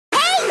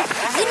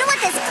You know what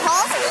this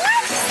calls for?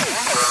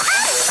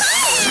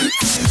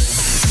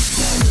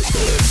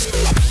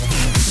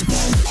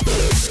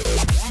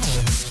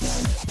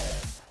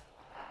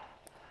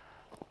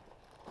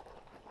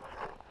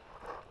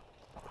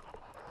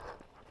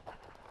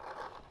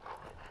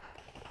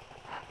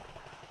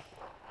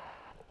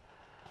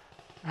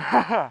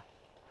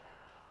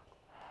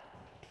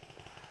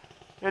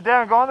 Yeah,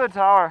 Dan, go on the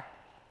tower.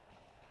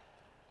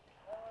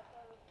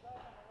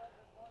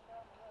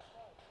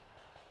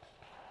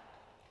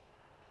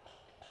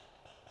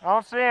 I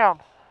don't see him.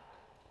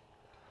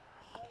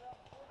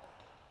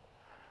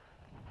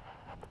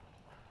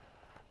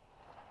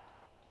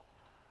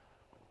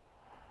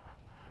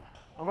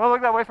 I'm gonna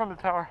look that way from the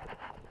tower.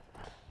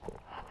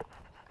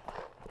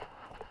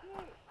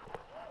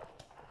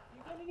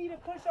 You're gonna need to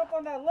push up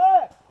on that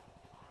left.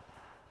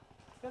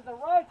 Because the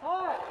right's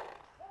hot.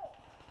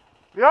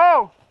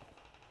 Yo!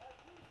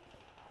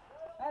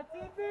 That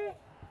TP?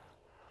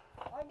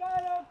 I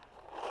got him.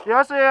 Yeah,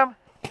 I see him.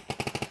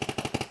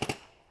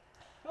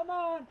 Come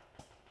on.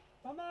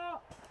 Come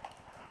out.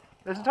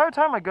 This entire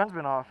time my gun's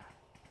been off.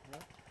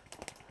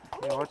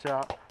 Yeah, watch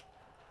out.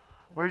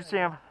 Where'd you see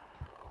him?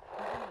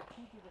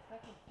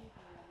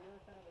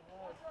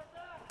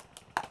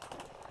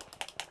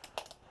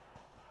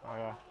 Oh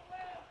yeah.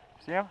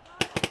 See him?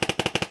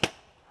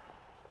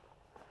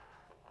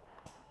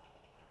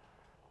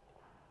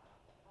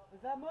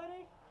 Is that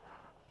money?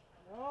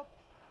 Nope.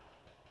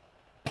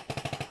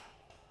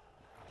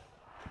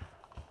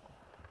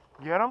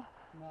 Get him?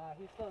 Nah,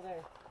 he's still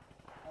there.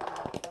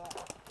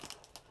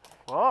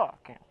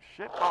 Fucking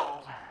shit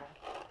balls.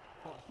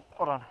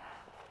 Hold on.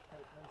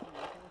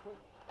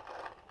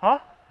 Huh?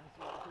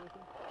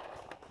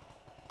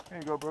 There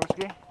you go,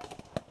 broski.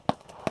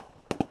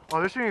 Oh,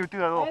 they're shooting you through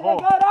that little Hey, hole.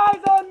 they got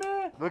eyes on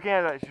me! Looking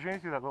at that, she's shooting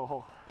through that little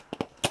hole.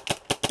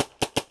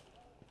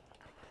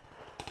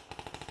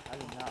 I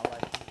do not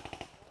like it.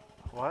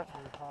 What?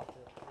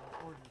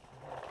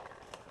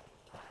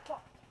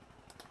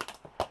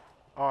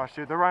 Oh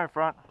shoot, they're right in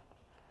front.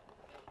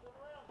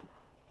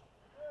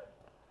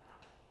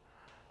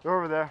 They're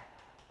over there.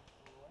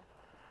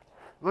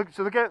 Look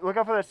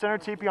out for that center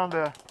teepee on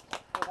the.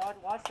 Hey,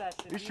 watch that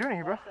shit. He's shooting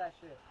you, bro. Watch that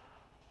shit.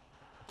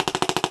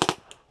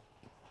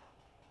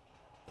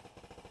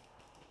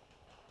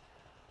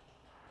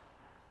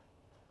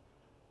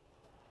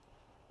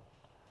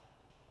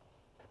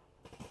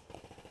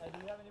 Hey, do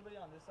you have anybody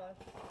on this side?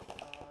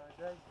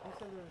 Guys, he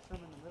said there was some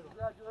in the middle.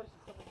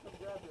 Congratulations, someone come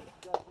grab this.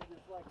 You guys need your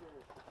flag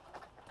carrier.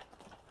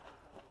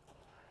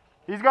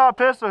 He's got a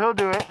pistol, he'll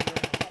do it.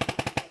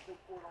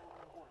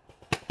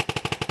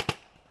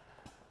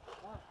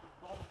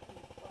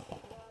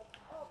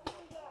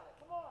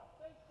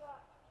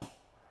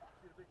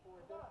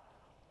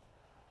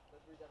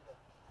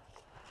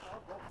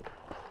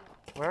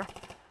 Where?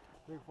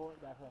 Big forward,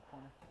 back left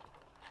corner.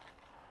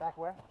 Back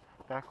where?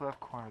 Back left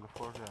corner, the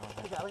floor down.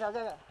 Look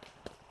out.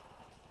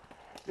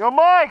 Yo,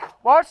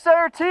 Mike! Watch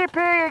center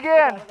TP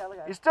again! Look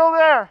out. He's still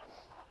there!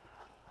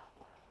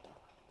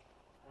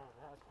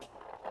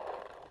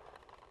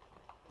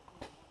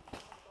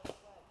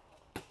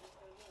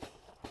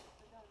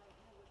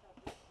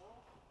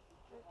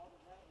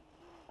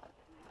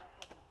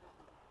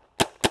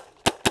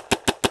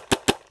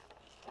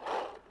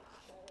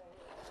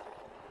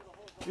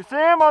 You see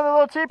him on the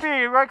little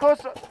teepee, right close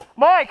to...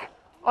 Mike!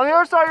 On the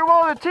other side of your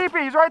wall, the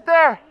teepee, he's right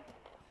there!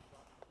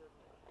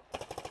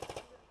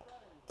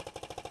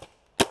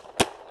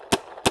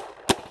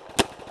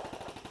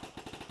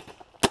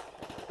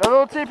 That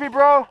little teepee,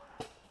 bro!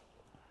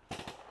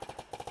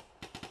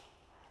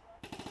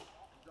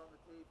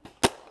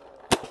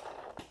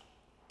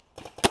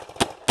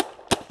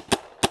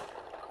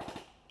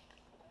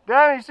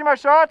 Damn, you see my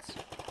shots?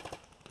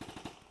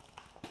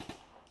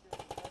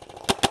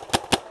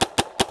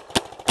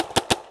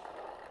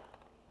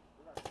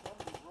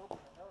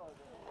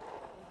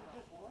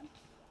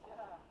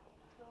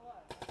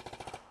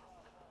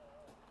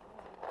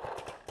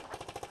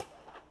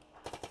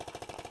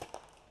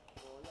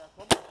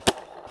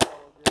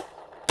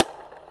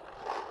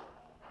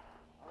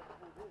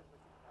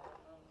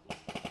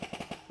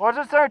 Watch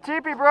this center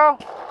teepee, bro.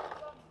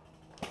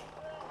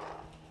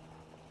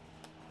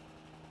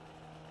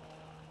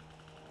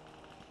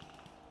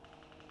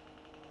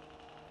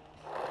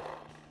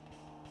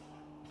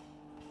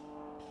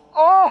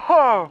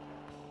 Oh!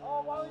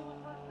 Oh, while he was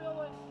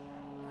refilling.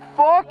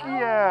 Fuck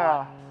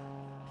yeah!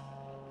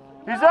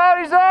 He's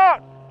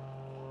out!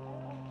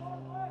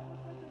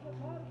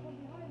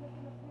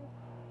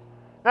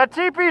 That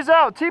TP's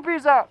out!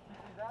 TP's out!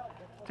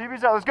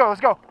 TP's out, let's go!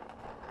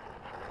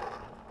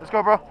 Let's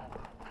go, bro.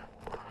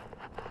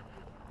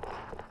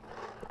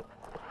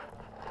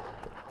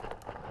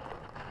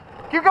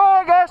 Keep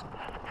going, guys!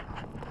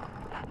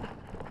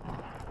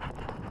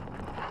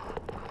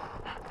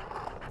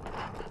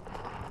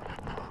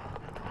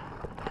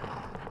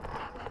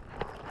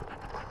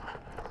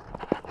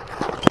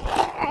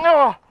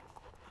 No!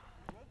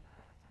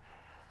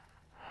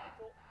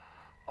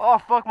 Oh,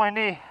 fuck my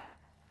knee.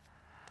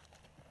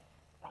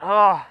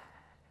 Oh.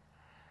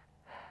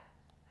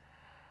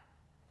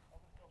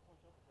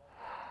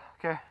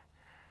 Okay.